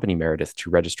to accompany Meredith to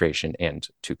registration and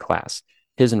to class.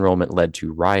 His enrollment led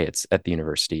to riots at the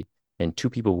university, and 2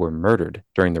 people were murdered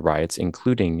during the riots,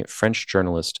 including French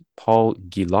journalist Paul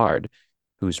Guillard,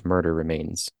 whose murder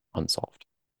remains unsolved.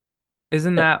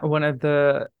 Isn't that one of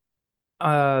the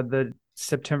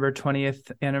September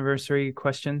 20th anniversary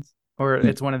questions? Or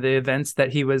it's one of the events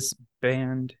that he was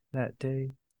banned that day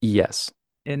Yes.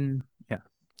 in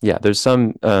Yeah, there's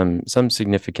some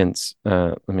significance.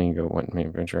 Let me go one.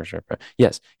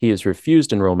 Yes, he has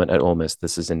refused enrollment at Ole Miss.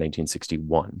 This is in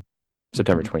 1961,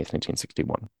 September 20th,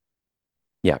 1961.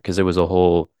 Yeah, because it was a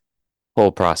whole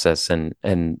process, and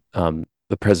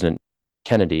the President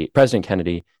Kennedy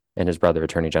and his brother,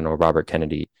 Attorney General Robert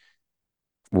Kennedy,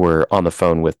 were on the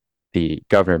phone with the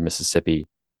governor of Mississippi,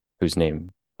 whose name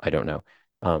I don't know,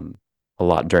 a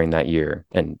lot during that year,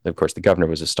 and of course the governor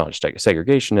was a staunch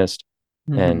segregationist.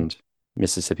 Mm-hmm. And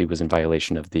Mississippi was in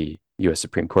violation of the U.S.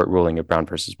 Supreme Court ruling of Brown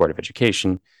versus Board of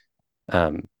Education. Yeah,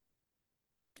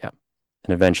 and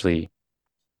eventually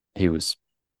he was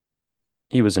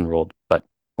enrolled, but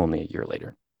only a year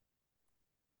later.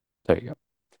 There you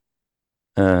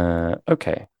go.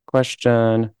 Okay,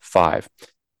 question 5.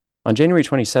 On January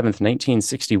 27th,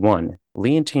 1961,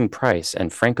 Leontyne Price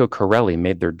and Franco Corelli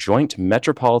made their joint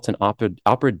Metropolitan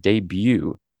Opera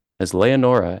debut as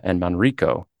Leonora and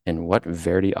Manrico in what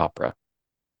Verdi opera?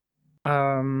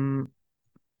 Leonora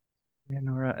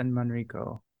and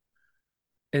Manrico.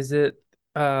 Is it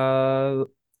La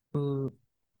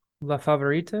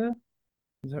Favorita?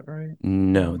 Is that right?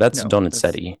 No, that's No,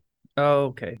 Donizetti. Oh,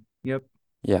 okay. Yep.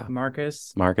 Yeah.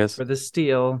 Marcus For the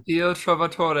Steel. Il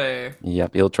Trovatore.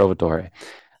 Yep, Il Trovatore.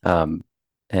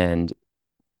 And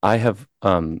I have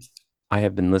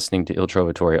been listening to Il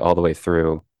Trovatore all the way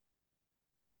through,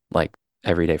 like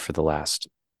every day for the last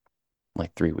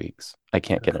 3 weeks. I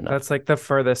can't get enough. That's like the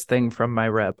furthest thing from my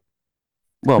rep.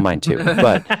 Well, mine too.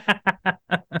 But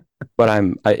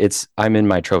I'm in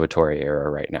my Trovatore era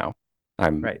right now.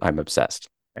 I'm obsessed.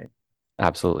 Right.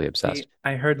 Absolutely obsessed.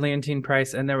 I heard Leontyne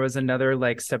Price, and there was another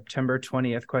like September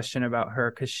 20th question about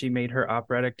her because she made her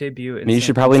operatic debut. You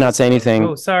should probably not say anything.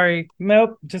 Oh, sorry.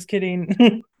 Nope, just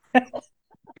kidding.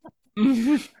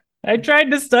 I tried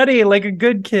to study like a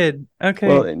good kid. Okay.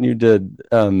 Well, and you did.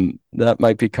 That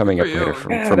might be coming up later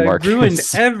from Marcus. I ruined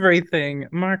everything.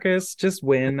 Marcus, just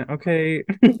win, okay?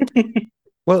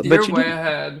 Well, you're but you way did,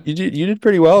 ahead. You did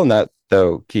pretty well in that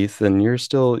though, Keith, and you're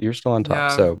still on top.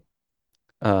 Yeah. So,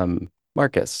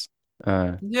 Marcus.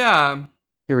 Yeah.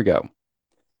 Here we go.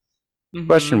 Mhm.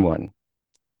 Question 1.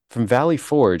 From Valley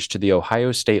Forge to the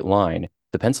Ohio State line,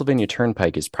 the Pennsylvania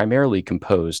Turnpike is primarily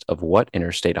composed of what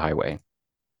interstate highway?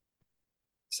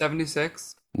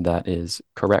 76. That is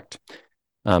correct.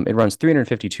 It runs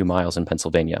 352 miles in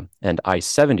Pennsylvania, and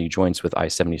I-70 joins with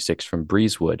I-76 from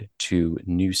Breezewood to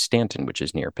New Stanton, which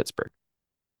is near Pittsburgh.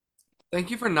 Thank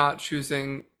you for not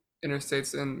choosing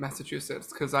interstates in Massachusetts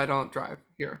because I don't drive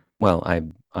here. Well,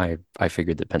 I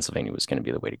figured that Pennsylvania was going to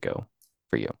be the way to go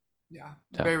for you. Yeah,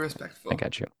 So, very respectful. I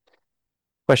got you.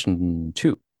 Question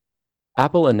 2.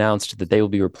 Apple announced that they will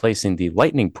be replacing the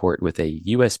Lightning port with a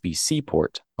USB-C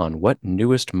port on what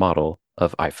newest model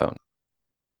of iPhone?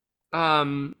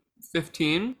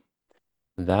 15.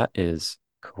 That is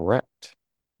correct.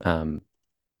 Wait,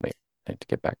 I have to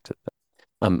get back to that.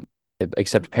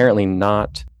 Except apparently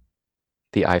not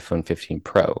the iPhone 15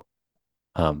 Pro.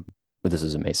 But this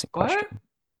is a Mason question. What?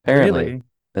 Apparently, Really?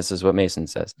 this is what Mason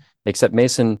says. Except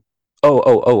Mason.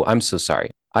 Oh! I'm so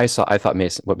sorry. I thought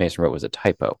what Mason wrote was a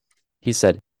typo. He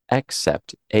said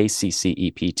except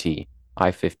ACCEPT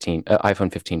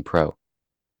iPhone 15 Pro.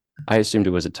 I assumed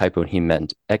it was a typo and he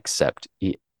meant except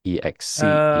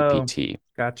EXCEPT.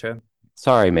 Gotcha.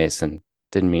 Sorry, Mason.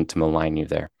 Didn't mean to malign you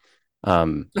there.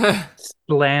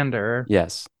 Slander.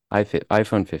 Yes,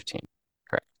 iPhone 15.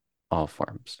 Correct. All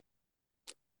forms.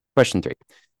 Question 3.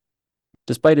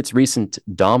 Despite its recent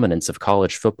dominance of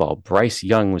college football, Bryce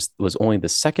Young was only the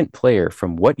second player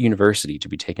from what university to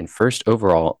be taken first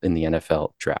overall in the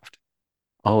NFL draft?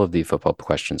 All of the football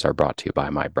questions are brought to you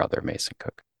by my brother, Mason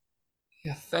Cook.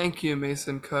 Yeah, thank you,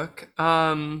 Mason Cook.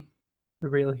 The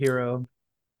real hero.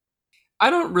 I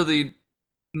don't really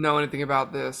know anything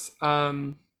about this. But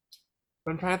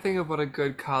I'm trying to think of what a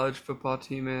good college football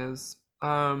team is.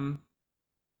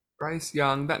 Bryce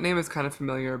Young. That name is kind of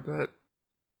familiar, but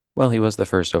Well, he was the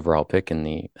first overall pick in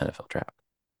the NFL draft.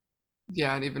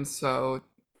 yeah, and even so,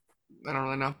 I don't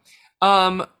really know.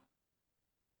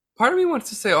 Part of me wants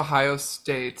to say Ohio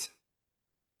State.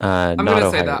 I'm Not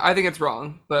gonna say Ohio. that. I think it's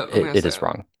wrong, but I'm gonna It say is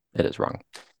wrong. It is wrong.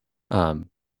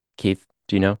 Keith,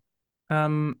 do you know?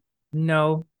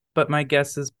 No, but my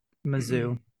guess is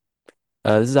Mizzou.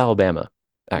 This is Alabama,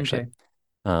 actually.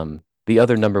 Okay. The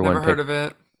other number Never one heard pick. of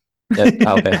it.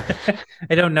 Alabama.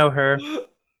 I don't know her.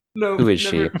 No. Who is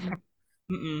she?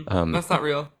 That's not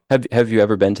real. Have you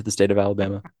ever been to the state of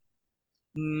Alabama?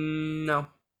 No.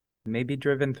 Maybe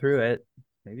driven through it.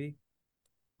 Maybe.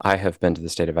 I have been to the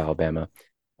state of Alabama.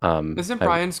 Isn't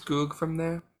Brian Skoog from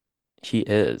there? He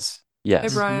is. Hey,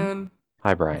 Yes. Brian.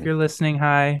 Hi, If Brian. you're listening,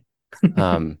 hi.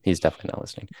 He's definitely not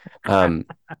listening.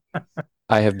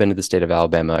 I have been to the state of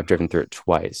Alabama. I've driven through it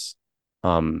twice.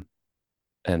 And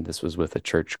this was with a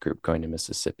church group going to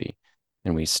Mississippi.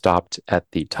 And we stopped at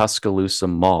the Tuscaloosa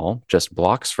Mall, just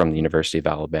blocks from the University of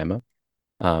Alabama.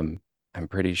 I'm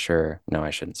pretty sure. No, I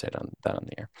shouldn't say that on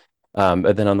the air.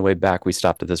 But then on the way back, we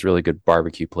stopped at this really good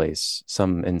barbecue place,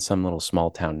 in some little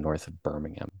small town north of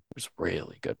Birmingham. It was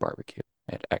really good barbecue.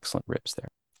 I had excellent ribs there.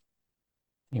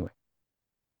 Anyway,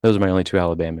 those are my only 2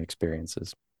 Alabama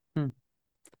experiences.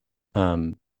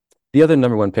 The other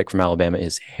number 1 pick from Alabama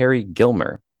is Harry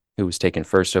Gilmer, who was taken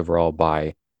first overall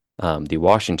by the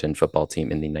Washington football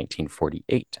team in the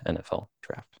 1948 NFL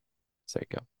draft. So there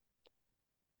you go.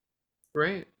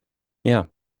 Great. Yeah,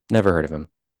 never heard of him.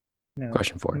 No.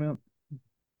 Question 4. No.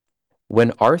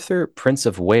 When Arthur, Prince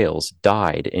of Wales,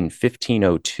 died in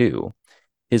 1502,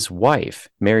 his wife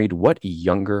married what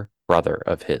younger brother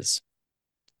of his?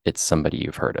 It's somebody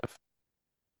you've heard of.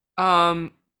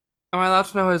 Am I allowed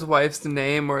to know his wife's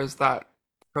name, or is that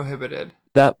prohibited?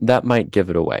 That might give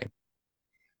it away.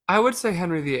 I would say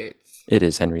Henry VIII. It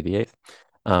is Henry VIII.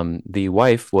 The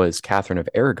wife was Catherine of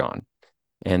Aragon,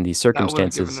 and the That would have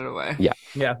circumstances. given it away.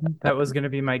 Yeah, that was going to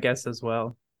be my guess as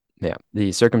well. Yeah,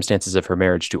 the circumstances of her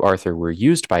marriage to Arthur were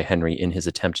used by Henry in his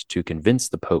attempt to convince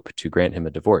the Pope to grant him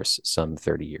a divorce some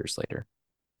 30 years later.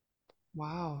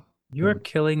 Wow. You are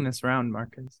killing this round,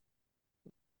 Marcus.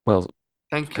 Well,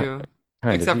 Thank you.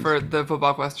 kind of. Except for the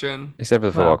football question. Except for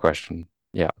the football Wow. question.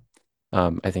 Yeah.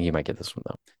 I think you might get this one,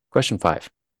 though. Question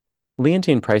 5.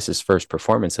 Leontyne Price's first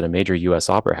performance at a major U.S.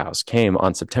 opera house came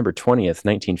on September 20th,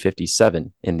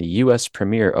 1957, in the U.S.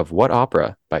 premiere of what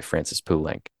opera by Francis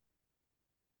Poulenc?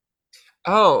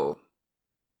 Oh.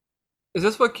 Is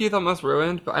this what Keith almost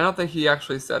ruined? But I don't think he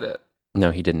actually said it.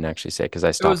 No, he didn't actually say, because I It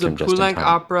was stopped a him just in Poulenc time.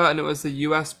 opera, and it was the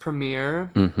U.S.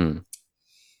 premiere. Mm-hmm.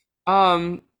 I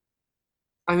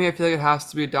mean, I feel like it has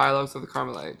to be Dialogues of the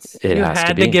Carmelites. It You has had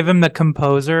to be. give him the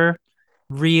composer?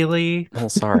 Really? Well,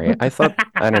 sorry. I thought,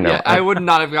 I don't know. Yeah, I would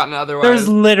not have gotten it otherwise. There's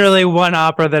literally one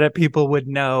opera that people would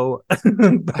know by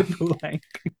Poulenc.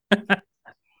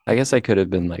 I guess I could have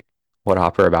been like, what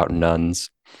opera about nuns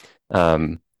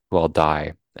who all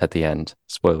die at the end?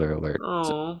 Spoiler alert.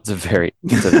 Oh. It's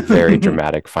a very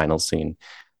dramatic final scene.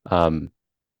 One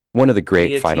of the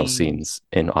great final Guillotine. scenes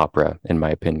in opera, in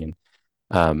my opinion.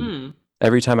 Hmm.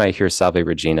 Every time I hear Salve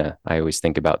Regina, I always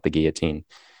think about the guillotine.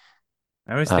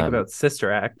 I always think Um, about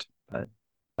Sister Act, but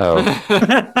oh,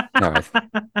 no,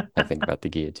 I think about the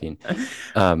guillotine.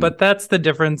 but that's the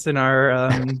difference in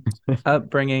our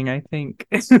upbringing, I think.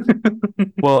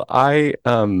 Well, I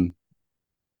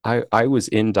was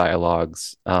in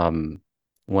dialogues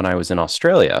when I was in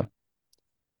Australia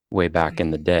way back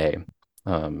in the day.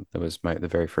 It was the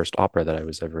very first opera that I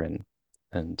was ever in,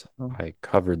 and Oh. I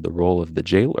covered the role of the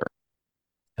jailer.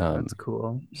 That's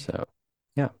cool. So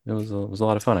yeah, it was a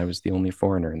lot of fun. I was the only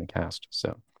foreigner in the cast,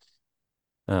 so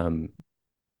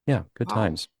yeah, good Wow.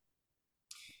 times.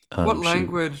 What She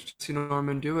language does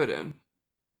Norman do it in?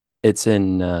 it's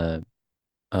in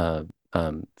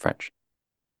French.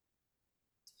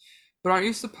 But aren't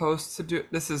you supposed to do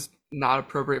this is not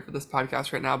appropriate for this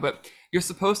podcast right now, but you're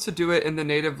supposed to do it in the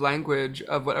native language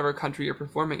of whatever country you're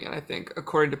performing in, I think,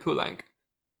 according to Poulenc.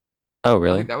 Oh, I think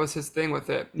really? that was his thing with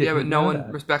it. Yeah, but Didn't no know one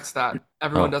that. respects that.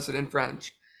 Everyone Oh, does it in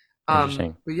French.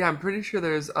 interesting. But yeah, I'm pretty sure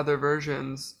there's other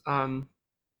versions.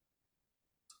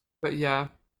 But yeah,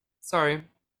 sorry.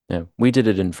 Yeah, we did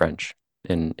it in French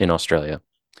in Australia,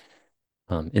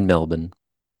 in Melbourne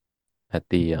at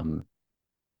the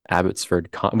Abbotsford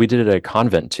we did it at a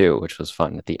convent too, which was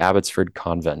fun at the Abbotsford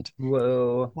Convent.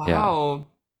 Whoa. Yeah, Wow.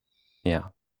 yeah,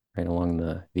 right along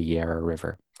the Yarra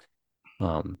River.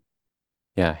 Um,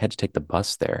 yeah, I had to take the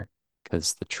bus there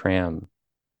because the tram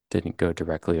didn't go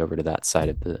directly over to that side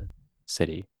of the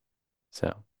city.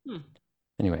 So Hmm.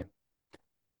 anyway,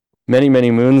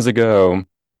 many moons ago.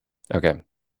 Okay,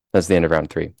 that's the end of round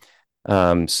 3.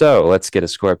 So let's get a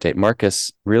score update.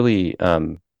 Marcus really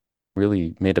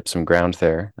made up some ground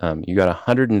there. You got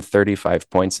 135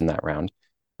 points in that round.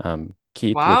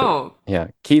 Wow.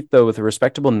 Keith though with a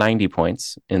respectable 90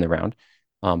 points in the round.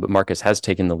 But Marcus has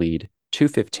taken the lead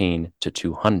 215 to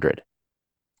 200.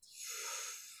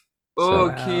 Oh, So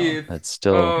Wow. Keith. that's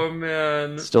still Oh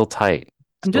man. tight.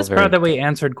 I'm Still just proud very that we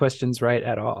answered questions right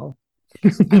at all.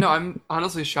 I know, I'm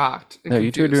honestly shocked and No,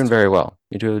 you two are doing confused. very well.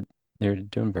 You're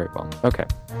doing very well. Okay.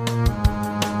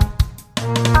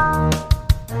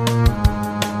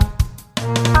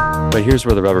 But here's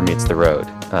where the rubber meets the road,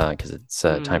 because it's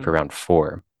time for round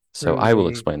 4. So I will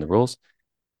Truly. explain the rules.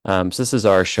 So this is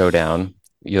our showdown.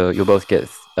 You'll both get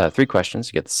 3 questions.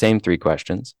 You get the same 3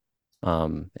 questions,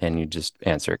 and you just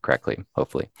answer it correctly,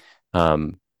 hopefully.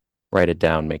 Write it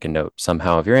down, make a note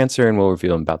somehow of your answer, and we'll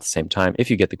reveal them about the same time. If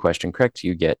you get the question correct,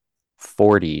 you get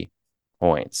 40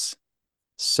 points.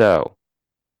 So,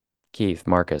 Keith,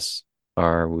 Marcus,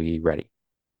 are we ready?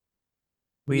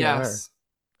 We are. Yes.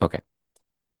 Okay.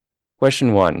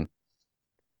 Question 1.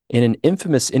 In an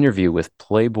infamous interview with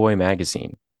Playboy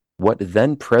magazine, what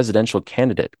then presidential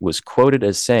candidate was quoted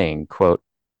as saying, quote,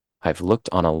 "I've looked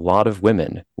on a lot of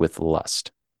women with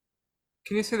lust."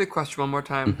 Can you say the question one more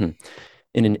time? Mhm.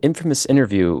 In an infamous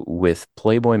interview with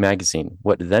Playboy magazine,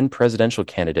 what then presidential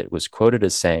candidate was quoted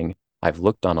as saying, "I've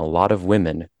looked on a lot of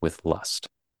women with lust"?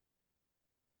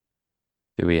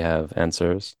 Do we have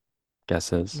answers?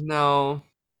 Guesses? No.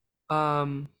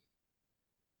 Um,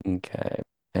 Okay.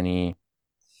 Any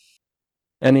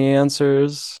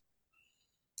answers?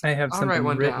 I have I'll write something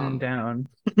one written down.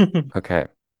 down. Okay.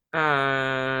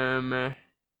 Um,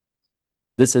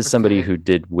 This is somebody okay. who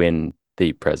did win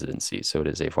the presidency, so it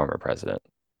is a former president.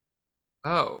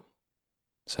 Oh,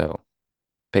 So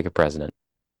pick a president.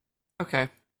 okay.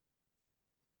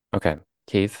 Okay.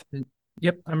 Keith.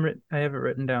 Yep, I have it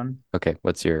written down. Okay.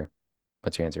 What's your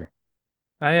answer?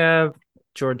 I have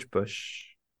George Bush.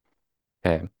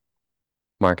 Okay.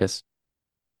 Marcus.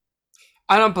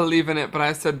 I don't believe in it, but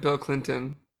I said Bill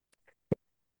Clinton.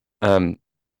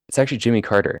 It's actually Jimmy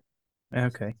Carter.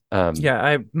 Okay. Um,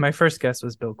 Yeah, my first guess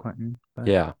was Bill Clinton. But...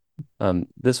 Yeah.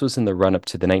 This was in the run up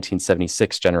to the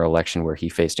 1976 general election where he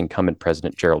faced incumbent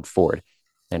President Gerald Ford.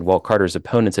 And while Carter's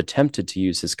opponents attempted to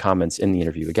use his comments in the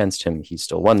interview against him, he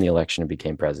still won the election and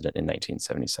became president in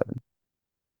 1977.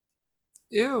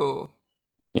 Ew.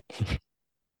 Yeah.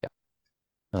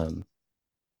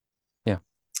 Yeah.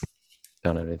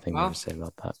 Don't have anything more Well, to say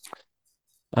about that.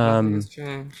 nothing has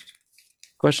changed.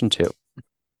 Question 2.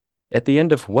 At the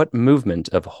end of what movement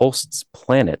of Holst's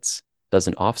Planets does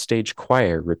an offstage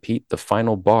choir repeat the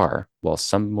final bar while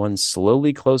someone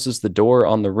slowly closes the door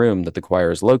on the room that the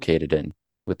choir is located in,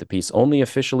 with the piece only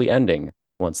officially ending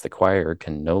once the choir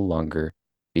can no longer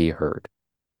be heard?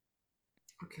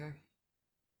 Okay.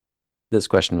 This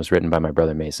question was written by my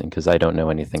brother Mason because I don't know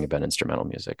anything about instrumental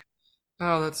music.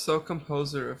 Oh, that's so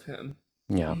composer of him.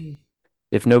 Yeah.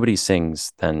 If nobody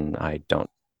sings, then I don't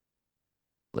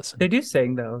listen. They do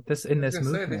sing though. In I was this gonna say, these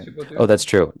movement. people do. Oh, that's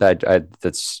true.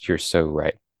 That's you're so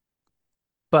right.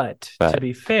 But to But-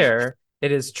 be fair,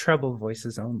 it is treble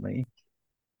voices only,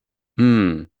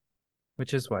 Hmm.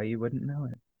 which is why you wouldn't know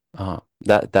it.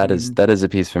 That is a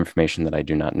piece of information that I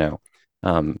do not know.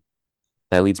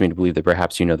 That leads me to believe that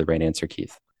perhaps you know the right answer,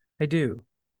 Keith. I do.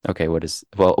 Okay,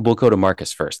 well, we'll go to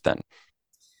Marcus first then.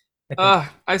 I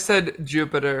think I said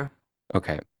Jupiter.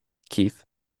 Okay. Keith,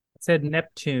 it said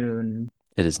Neptune.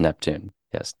 it is Neptune.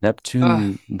 Yes,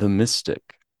 Neptune the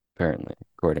Mystic, apparently,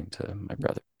 according to my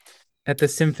brother. At the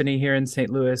symphony here in St.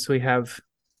 Louis, we have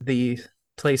the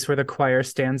place where the choir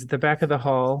stands at the back of the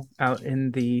hall out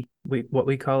in what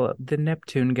we call the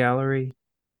Neptune Gallery,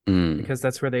 Mm. because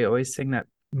that's where they always sing that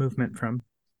movement from.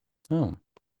 Oh,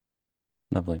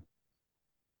 lovely.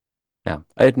 Yeah,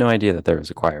 I had no idea that there was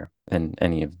a choir in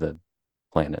any of the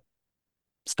planet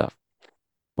stuff.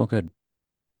 Well, good.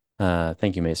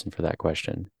 Thank you, Mason, for that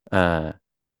question. And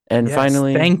Yes,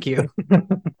 finally, thank you.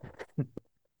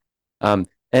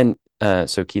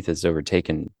 so Keith has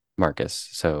overtaken Marcus.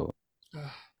 So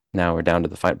now we're down to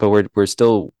the final, but we're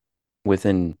still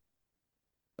within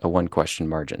a one question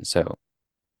margin. So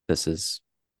this is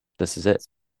it.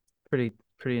 Pretty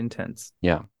intense.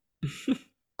 Yeah.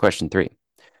 Question 3.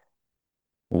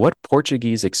 What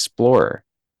Portuguese explorer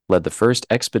led the first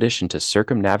expedition to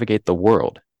circumnavigate the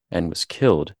world and was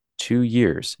killed 2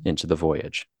 years into the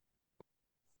voyage?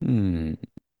 Do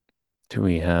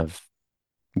we have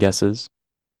guesses?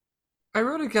 I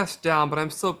wrote a guess down, but I'm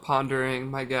still pondering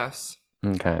my guess.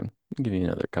 Okay. I'll give you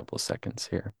another couple of seconds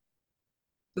here.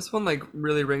 This one like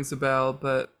really rings a bell,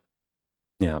 but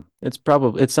Yeah. It's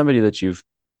somebody that you've,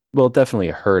 well, definitely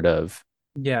heard of.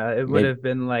 Yeah, it would have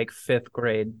been like 5th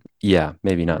grade. Yeah.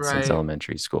 Maybe not since Right.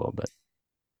 elementary school, but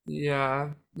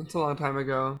yeah, that's a long time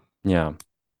ago. yeah.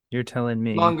 You're telling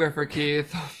me. Longer for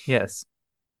Keith. Yes.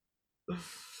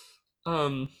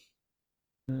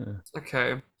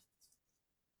 Okay.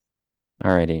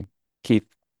 Alrighty. Keith,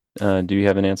 do you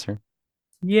have an answer?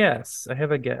 Yes, I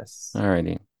have a guess.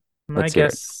 Alrighty. My let's hear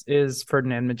it. guess is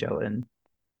Ferdinand Magellan.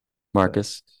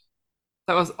 Marcus?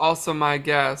 That was also my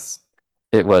guess.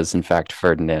 It was, in fact,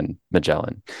 Ferdinand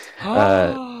Magellan.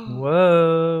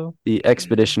 Whoa. The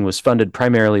expedition was funded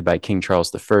primarily by King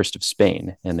Charles I of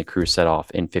Spain, and the crew set off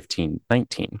in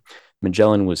 1519.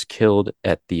 Magellan was killed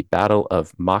at the Battle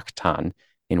of Mactan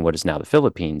in what is now the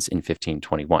Philippines in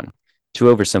 1521. To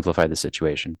oversimplify the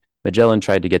situation, Magellan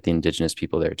tried to get the indigenous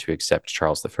people there to accept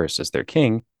Charles I as their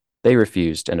king. They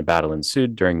refused, and a battle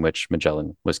ensued during which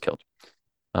Magellan was killed.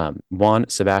 Juan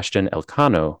Sebastian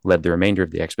Elcano led the remainder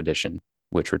of the expedition,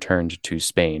 which returned to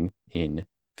Spain in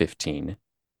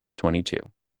 1522.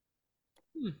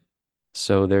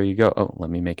 So there you go. Oh, let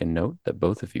me make a note that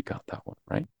both of you got that one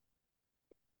right.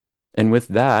 And with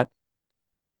that,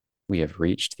 we have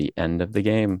reached the end of the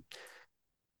game.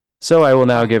 So I will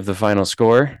now give the final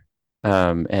score.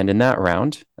 And in that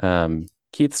round,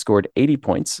 Keith scored 80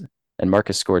 points and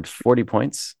Marcus scored 40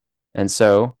 points. And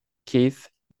so, Keith,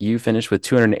 you finished with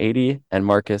 280 and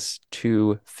Marcus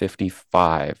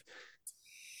 255.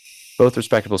 Both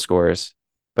respectable scores,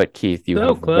 but Keith, you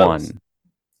So have close. won.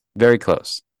 Very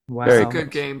close. Wow. Very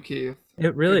Good game, Keith.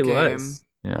 It really Good game. was.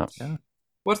 Yeah.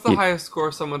 What's the Yeah. highest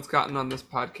score someone's gotten on this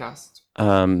podcast?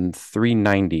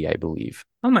 390, I believe.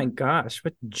 Oh my gosh,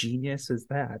 what genius is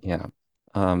that? Yeah.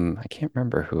 I can't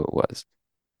remember who it was.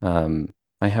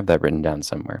 I have that written down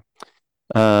somewhere.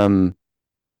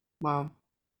 Wow.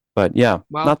 But yeah,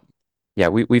 Wow.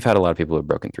 we've had a lot of people who have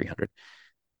broken 300.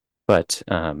 But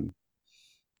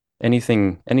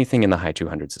anything in the high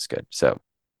 200s is good. So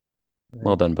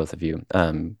well done, both of you.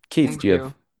 Keith, Thank do you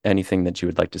have anything that you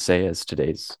would like to say as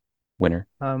today's winner?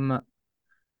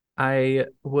 I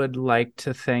would like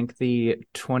to thank the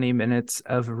 20 minutes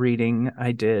of reading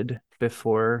I did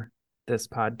before this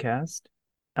podcast,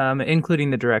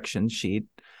 including the direction sheet.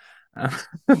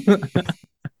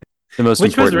 The most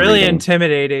Which was important really reading.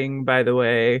 intimidating, by the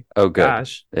way. Oh, good.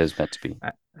 Gosh, It was meant to be.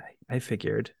 I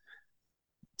figured.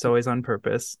 It's always on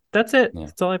purpose. That's it. Yeah.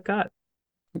 That's all I've got.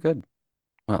 Good.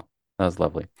 Well, that was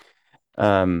lovely.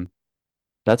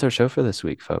 That's our show for this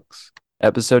week, folks.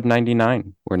 Episode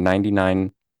 99. We're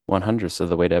 99 100th of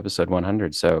the way to episode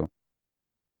 100. So,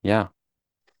 yeah,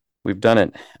 we've done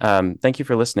it. Thank you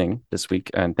for listening this week,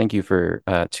 and thank you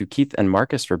to Keith and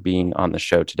Marcus for being on the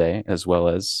show today, as well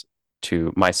as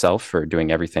to myself for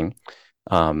doing everything,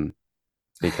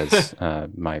 because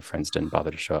my friends didn't bother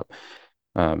to show up.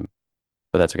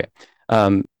 But that's okay.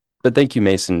 But thank you,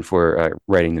 Mason, for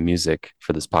writing the music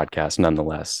for this podcast,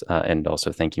 nonetheless. And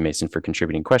also thank you, Mason, for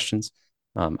contributing questions.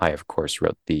 I, of course,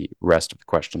 wrote the rest of the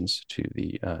questions to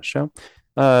the show.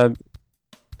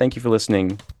 Thank you for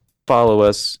listening. Follow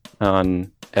us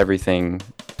on everything.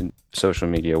 social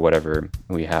media, whatever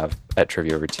we have at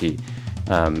Trivia Over Tea.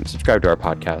 Subscribe to our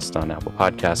podcast on Apple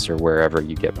Podcasts or wherever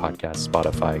you get podcasts,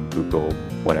 Spotify, Google,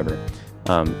 whatever.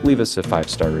 Leave us a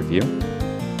 5-star review.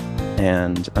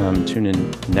 And tune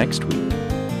in next week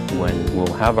when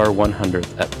we'll have our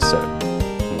 100th episode.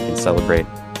 And we can celebrate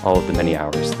all of the many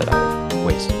hours that I've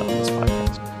wasted on this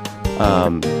podcast.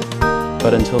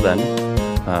 But until then,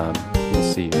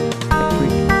 we'll see you